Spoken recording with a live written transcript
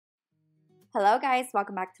Hello guys,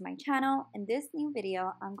 welcome back to my channel. In this new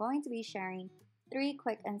video, I'm going to be sharing 3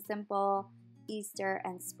 quick and simple Easter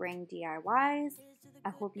and spring DIYs. I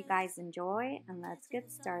hope you guys enjoy and let's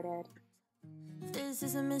get started. This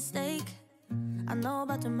is a mistake. I know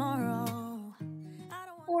about tomorrow.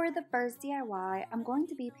 For the first DIY, I'm going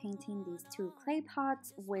to be painting these 2 clay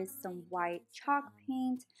pots with some white chalk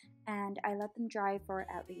paint, and I let them dry for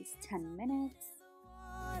at least 10 minutes.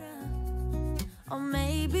 Or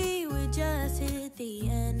maybe we just hit the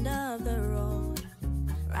end of the road.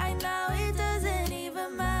 Right now it doesn't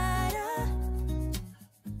even matter.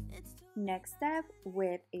 Next step,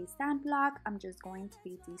 with a sand block, I'm just going to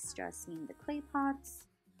be de-stressing the clay pots.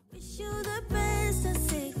 Wish you the best and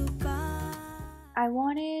say goodbye. I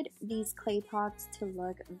wanted these clay pots to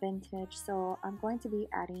look vintage, so I'm going to be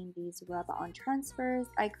adding these rub-on transfers.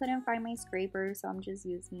 I couldn't find my scraper, so I'm just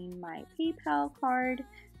using my PayPal card.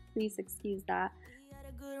 Please excuse that. We had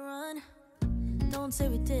a good run. Don't say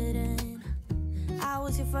we didn't. I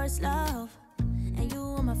was your first love, and you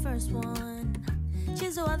were my first one.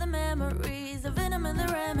 Cheers to all the memories, the venom and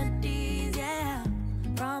the remedies, yeah.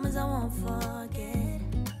 Promise I won't forget,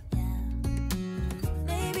 yeah.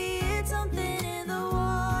 Maybe it's something in the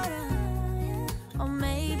water, or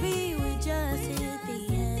maybe we just hit the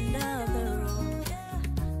end of the road.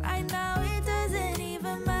 Right now it doesn't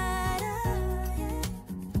even matter.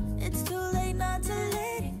 It's too late not to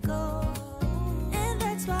let it go, and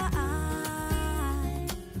that's why I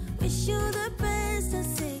wish you the best and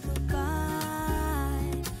say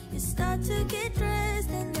goodbye. You start to get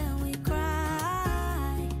dressed and then we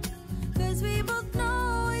cry, 'cause we both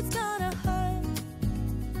know it's gonna hurt,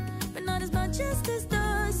 but not as much as this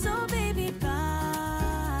does. So baby,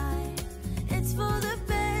 bye. It's for the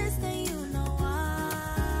best and you know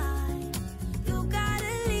why. You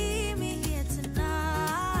gotta leave me here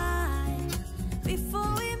tonight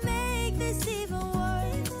before we make this even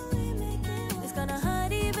worse. It's gonna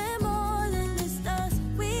hurt even more than this does.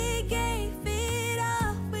 We gave it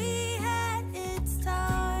all we had. It's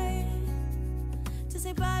time to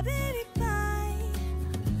say bye, baby, bye.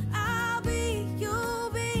 I'll be, you'll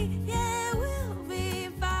be, yeah, we'll be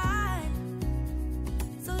fine.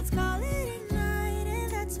 So let's call it a night,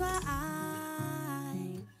 and that's why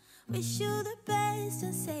I wish you the best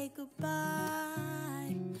and say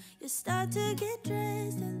goodbye. You start to get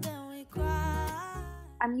dressed and then we cry.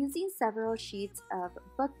 I'm using several sheets of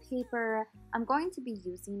book paper. I'm going to be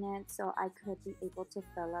using it so I could be able to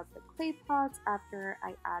fill up the clay pots after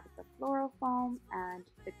I add the floral foam and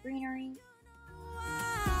the greenery.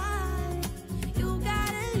 Why? You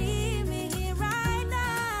gotta leave me here right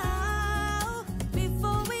now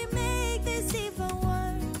before we make this even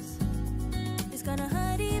worse. It's gonna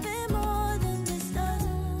hurt even more than this does.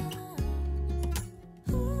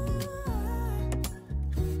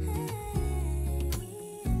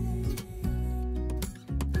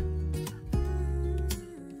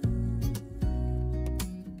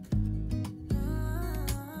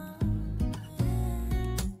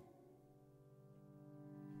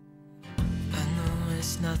 I know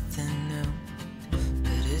it's nothing new,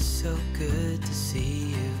 but it's so good to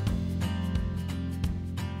see you.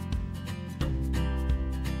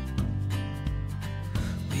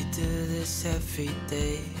 We do this every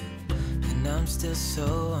day, and I'm still so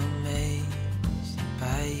amazed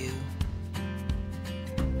by you.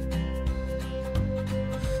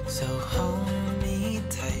 So hold me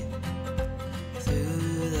tight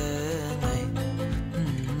through the night.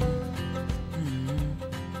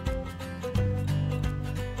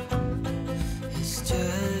 It's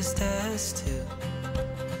just us two,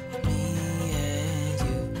 me and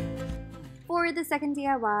you. For the second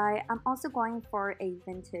DIY, I'm also going for a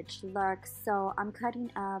vintage look, so I'm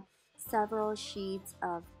cutting up several sheets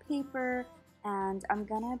of paper and I'm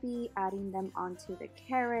gonna be adding them onto the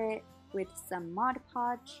carrot with some Mod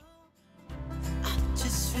Podge. I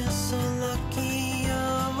just feel so lucky,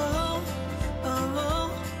 oh, oh, oh.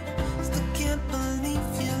 Still can't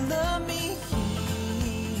believe you love me.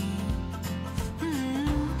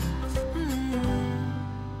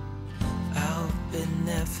 I hope it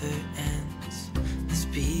never ends, us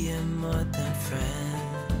being more than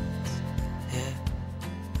friends, yeah.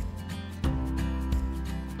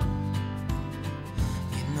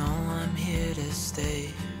 You know I'm here to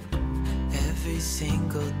stay every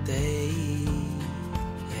single day,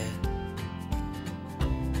 yeah.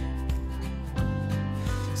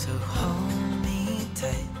 So hold me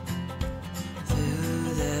tight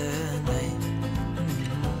through the night.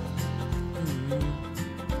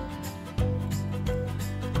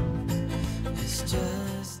 It's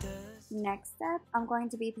just us. Next step, I'm going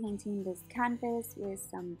to be painting this canvas with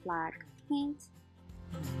some black paint.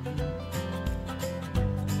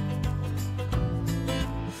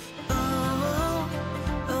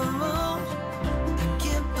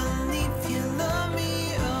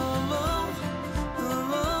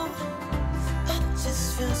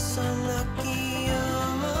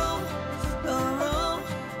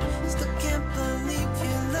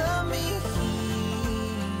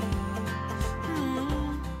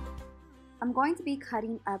 going to be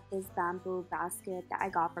cutting up this bamboo basket that I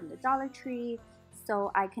got from the Dollar Tree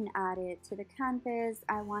so I can add it to the canvas.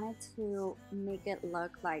 I wanted to make it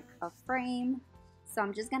look like a frame, so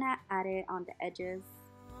I'm just gonna add it on the edges.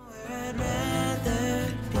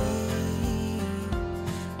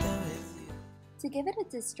 To give it a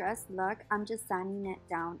distressed look, I'm just sanding it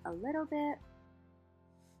down a little bit.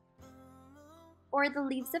 For the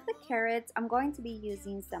leaves of the carrots, I'm going to be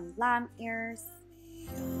using some lamb ears.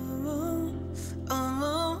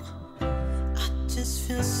 I just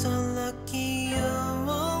feel so lucky.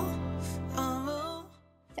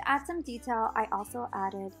 To add some detail, I also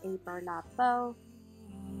added a burlap bow.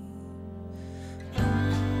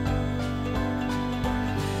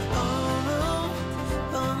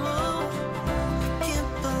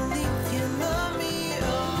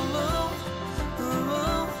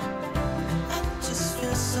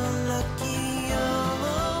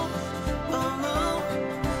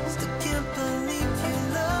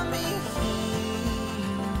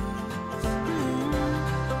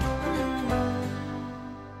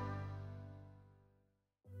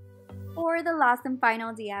 For the last and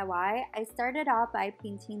final DIY, I started off by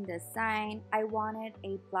painting this sign. I wanted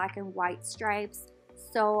a black and white stripes,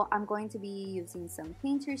 so I'm going to be using some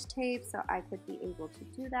painter's tape so I could be able to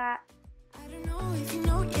do that. I don't know if you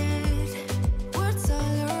know yet, what's all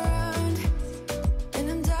around, and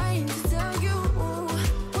I'm dying to tell you. Well,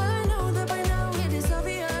 I know that by now it is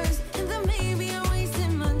obvious, and that maybe I'm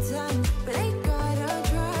wasting my time, but I gotta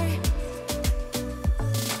try.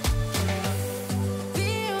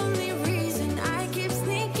 The only reason I keep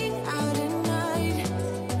sneaking out at night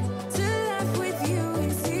to laugh with you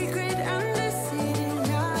in secret under city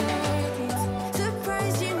lights.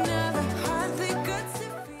 Surprised you never had the guts to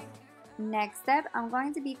figure. Next step, I'm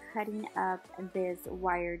going to be cutting up this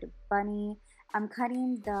wired bunny. I'm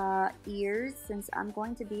cutting the ears since I'm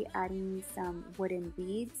going to be adding some wooden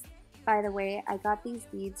beads. By the way, I got these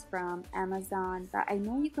beads from Amazon, but I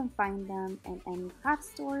know you can find them in any craft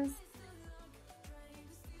stores.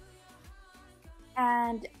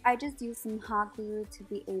 And I just used some hot glue to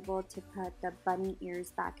be able to put the bunny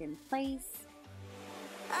ears back in place.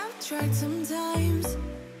 I've tried sometimes,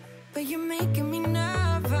 but you're making me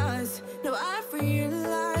nervous. No, I've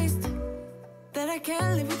realized that I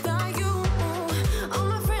can't live without you. All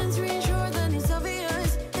my friends reassure that it's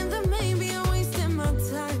obvious, and that maybe I'm wasting my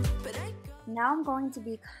time, but I got Now I'm going to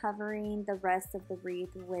be covering the rest of the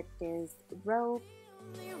wreath with this rope.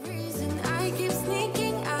 the reason I keep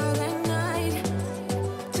sneaking out at night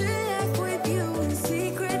to laugh with you in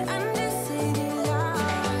secret under city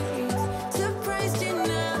lights. Surprised you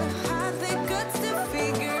never had the guts to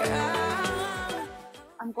figure out.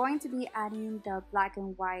 I'm going to be adding the black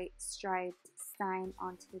and white striped sign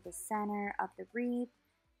onto the center of the wreath,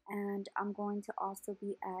 and I'm going to also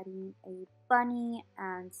be adding a bunny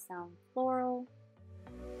and some floral.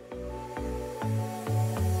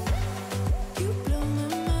 You blow my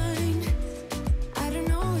mind. I don't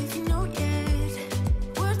know if you know yet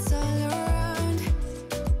what's all around,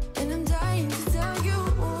 and I'm dying to tell you.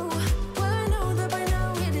 Well, I know that by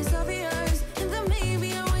now it is obvious, and that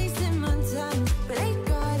maybe I'm wasting my time, but I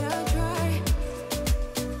gotta try.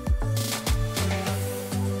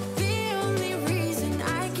 The only reason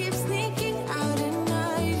I keep sneaking out at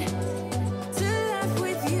night to laugh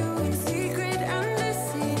with you in secret under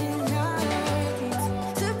city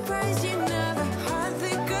lights. Surprised you never had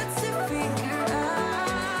the guts to figure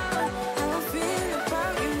out how I feel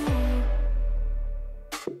about you.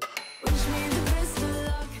 Wish me the best of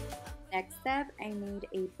luck. Next step, I made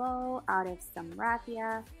a bow out of some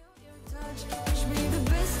raffia. Touch. Wish me the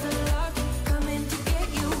best of luck. Coming to get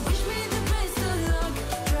you. Wish me the best of luck.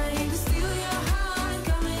 Trying to steal your heart.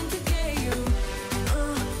 Coming to get you.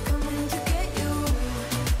 Coming to get you.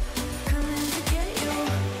 Coming to get you.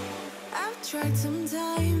 I've tried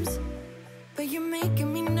sometimes, but you're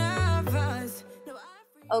making me nervous. No,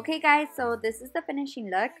 Okay guys, so this is the finishing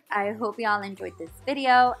look. I hope y'all enjoyed this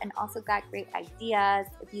video and also got great ideas.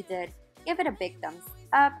 If you did, give it a big thumbs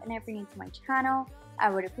up, and if you're new to my channel, I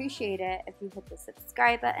would appreciate it if you hit the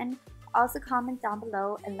subscribe button. Also comment down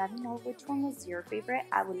below and let me know which one was your favorite.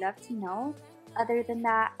 I would love to know. Other than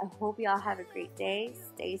that, I hope y'all have a great day,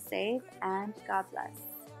 stay safe, and God bless.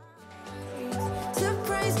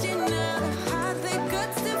 surprised you never had the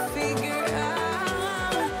guts to